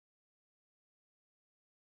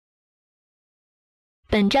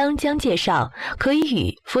本章将介绍可以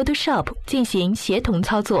与 Photoshop 进行协同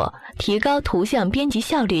操作，提高图像编辑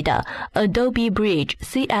效率的 Adobe Bridge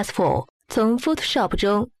CS4。从 Photoshop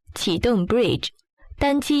中启动 Bridge，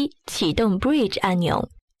 单击启动 Bridge 按钮，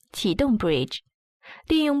启动 Bridge。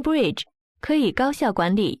利用 Bridge 可以高效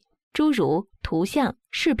管理诸如图像、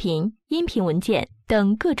视频、音频文件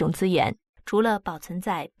等各种资源。除了保存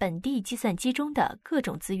在本地计算机中的各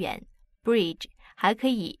种资源， Bridge 还可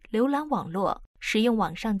以浏览网络，使用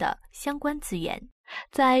网上的相关资源。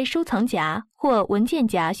在收藏夹或文件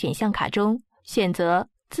夹选项卡中选择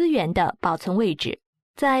资源的保存位置，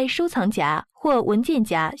在收藏夹或文件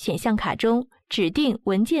夹选项卡中指定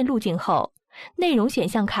文件路径后，内容选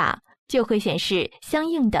项卡就会显示相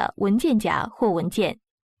应的文件夹或文件。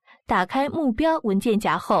打开目标文件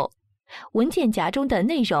夹后，文件夹中的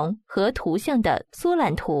内容和图像的缩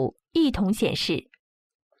览图一同显示。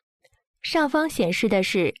上方显示的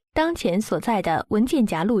是当前所在的文件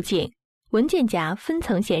夹路径，文件夹分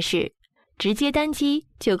层显示，直接单击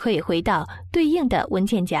就可以回到对应的文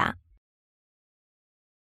件夹。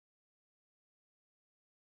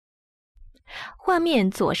画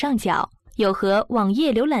面左上角有和网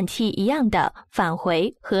页浏览器一样的返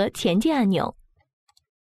回和前进按钮，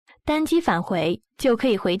单击返回就可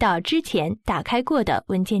以回到之前打开过的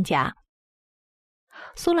文件夹。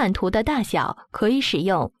缩览图的大小可以使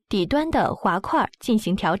用底端的滑块进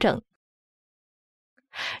行调整。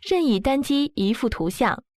任意单击一幅图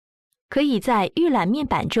像，可以在预览面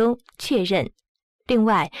板中确认。另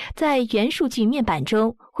外，在原数据面板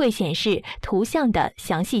中会显示图像的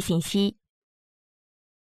详细信息，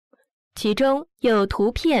其中有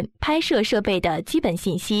图片拍摄设备的基本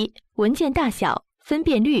信息、文件大小、分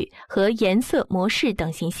辨率和颜色模式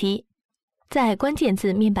等信息。在关键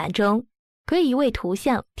字面板中，可以为图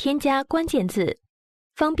像添加关键字，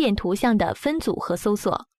方便图像的分组和搜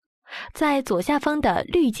索。在左下方的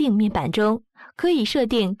滤镜面板中，可以设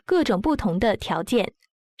定各种不同的条件，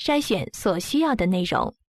筛选所需要的内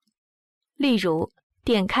容。例如，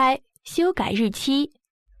点开修改日期，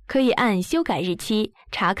可以按修改日期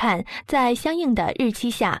查看在相应的日期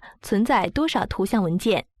下存在多少图像文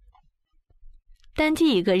件。单击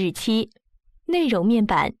一个日期，内容面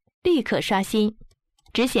板立刻刷新，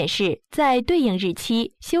只显示在对应日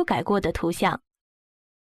期修改过的图像。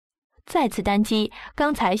再次单击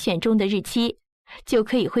刚才选中的日期，就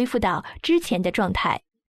可以恢复到之前的状态。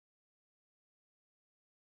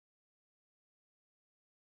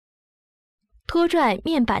拖拽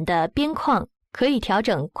面板的边框可以调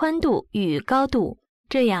整宽度与高度，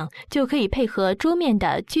这样就可以配合桌面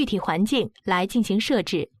的具体环境来进行设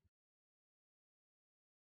置。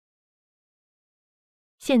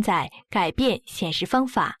现在改变显示方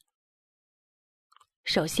法。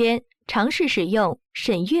首先，尝试使用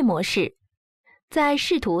审阅模式。在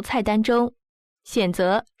视图菜单中，选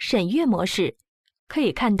择审阅模式，可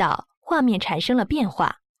以看到画面产生了变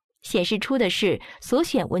化，显示出的是所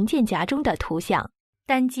选文件夹中的图像。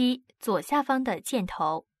单击左下方的箭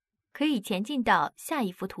头，可以前进到下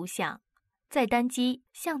一幅图像，再单击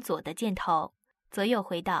向左的箭头，则又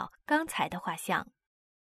回到刚才的画像。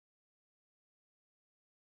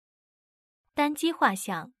单击画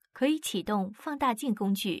像可以启动放大镜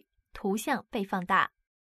工具，图像被放大。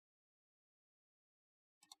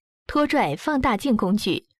拖拽放大镜工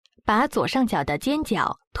具，把左上角的尖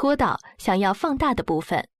角拖到想要放大的部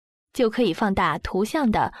分，就可以放大图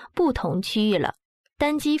像的不同区域了。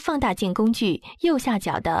单击放大镜工具右下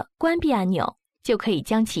角的关闭按钮，就可以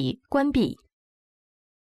将其关闭。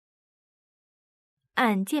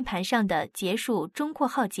按键盘上的结束中括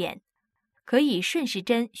号键，可以顺时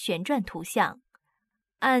针旋转图像；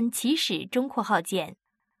按起始中括号键，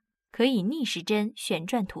可以逆时针旋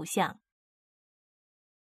转图像。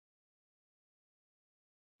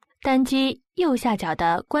单击右下角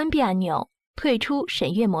的关闭按钮，退出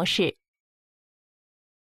审阅模式。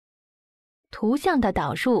图像的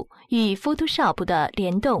导入与 Photoshop 的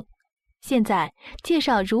联动。现在介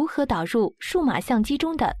绍如何导入数码相机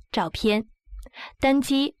中的照片。单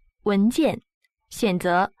击文件，选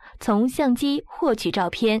择从相机获取照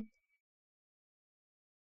片，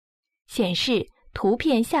显示图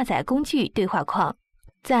片下载工具对话框。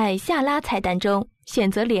在下拉菜单中，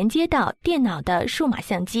选择连接到电脑的数码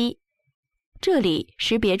相机，这里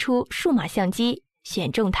识别出数码相机，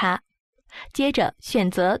选中它。接着选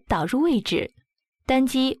择导入位置，单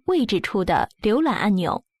击位置处的浏览按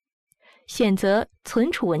钮，选择存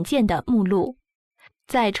储文件的目录。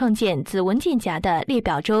在创建子文件夹的列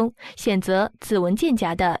表中，选择子文件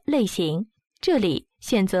夹的类型，这里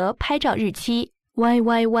选择拍照日期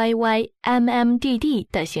YYYYMMDD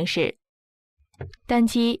的形式。单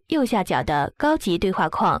击右下角的高级对话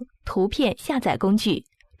框，图片下载工具，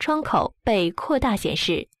窗口被扩大显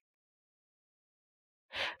示。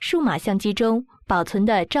数码相机中保存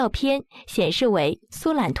的照片显示为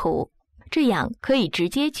缩览图，这样可以直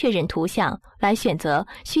接确认图像来选择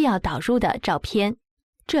需要导入的照片。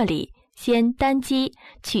这里先单击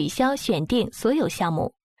取消选定所有项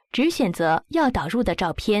目，只选择要导入的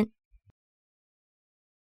照片。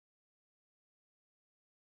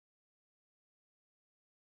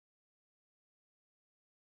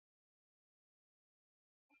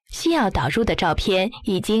需要导入的照片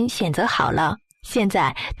已经选择好了，现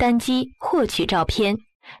在单击获取照片，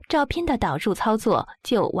照片的导入操作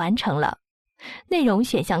就完成了。内容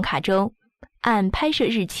选项卡中，按拍摄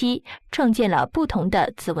日期创建了不同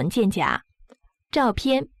的子文件夹，照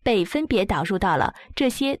片被分别导入到了这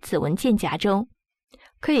些子文件夹中。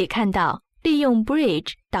可以看到，利用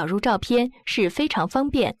Bridge 导入照片是非常方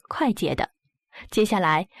便快捷的。接下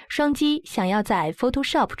来，双击想要在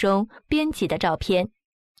Photoshop 中编辑的照片，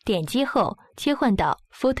点击后切换到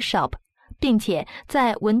Photoshop， 并且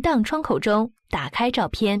在文档窗口中打开照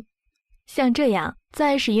片。像这样，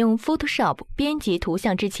在使用 Photoshop 编辑图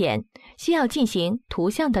像之前，需要进行图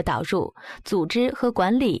像的导入、组织和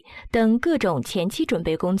管理等各种前期准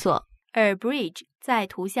备工作，而 Bridge 在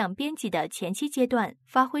图像编辑的前期阶段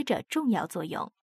发挥着重要作用。